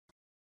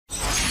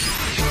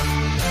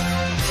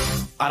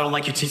I don't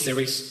like your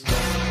T-Series.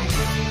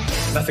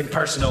 Nothing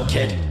personal,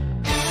 kid.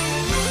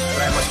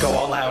 But I must go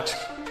all out.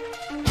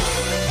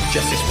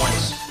 Just this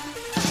once.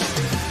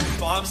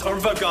 Bob's or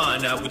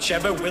Vagana,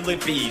 whichever will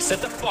it be.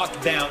 Set the fuck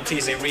down,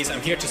 T-Series,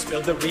 I'm here to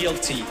spill the real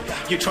tea.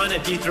 You're trying to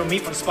dethrone me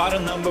from spot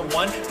on number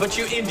one, but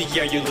you in the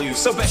air, you lose,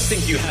 so best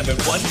think you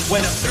haven't won.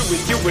 When I'm through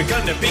with you, we're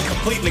gonna be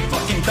completely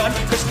fucking done,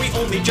 cause we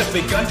only just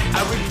begun.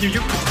 I review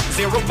you,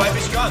 zero vibe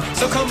is gone.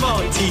 So come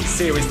on,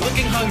 T-Series,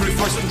 looking hungry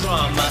for some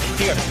drama.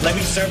 Here, let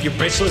me serve you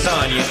bitch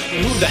lasagna.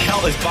 Who the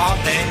hell is Bob,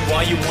 and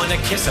why you wanna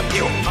kiss him?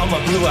 Ew, I'm a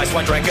blue-eyed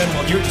white dragon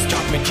while you're just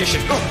top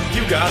magician.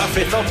 You got a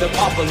fifth of the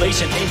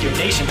population in your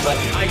nation, but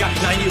I got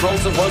 90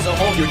 rolls of was a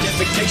whole your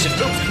defecation.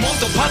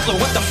 Monto Patlo,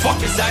 what the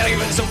fuck is that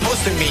even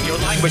supposed to mean? Your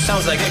language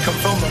sounds like it come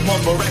from a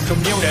mumble rap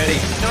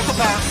community. No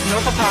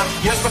papa,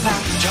 yes papa,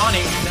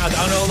 Johnny. Now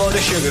download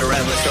the sugar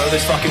and let's throw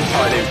this fucking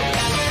party.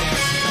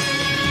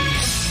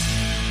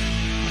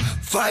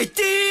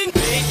 Fighting!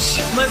 Bitch,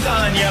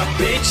 lasagna,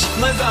 bitch,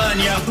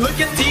 lasagna. Look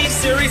at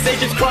T-Series, they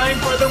just crying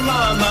for the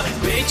mama.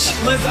 Bitch,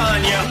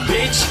 lasagna,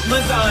 bitch,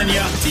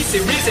 lasagna.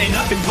 T-Series ain't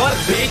nothing but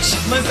bitch,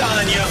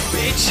 lasagna.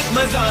 Bitch,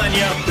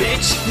 lasagna,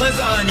 bitch,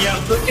 lasagna.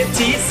 Look at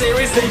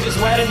T-Series, they just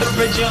wet in their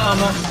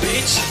pajama.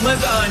 Bitch,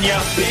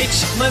 lasagna,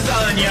 bitch,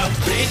 lasagna.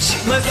 Bitch,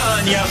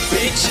 lasagna,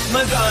 bitch,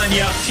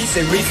 lasagna.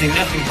 T-Series ain't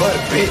nothing but a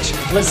bitch,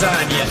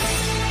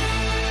 lasagna.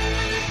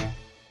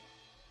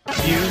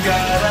 You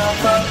got a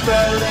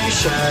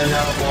population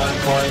of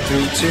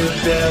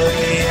 1.32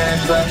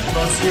 billion, but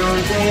most your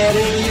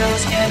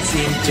videos can't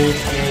seem to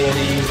hit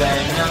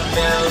even a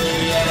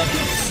million.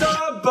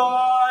 So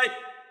bored.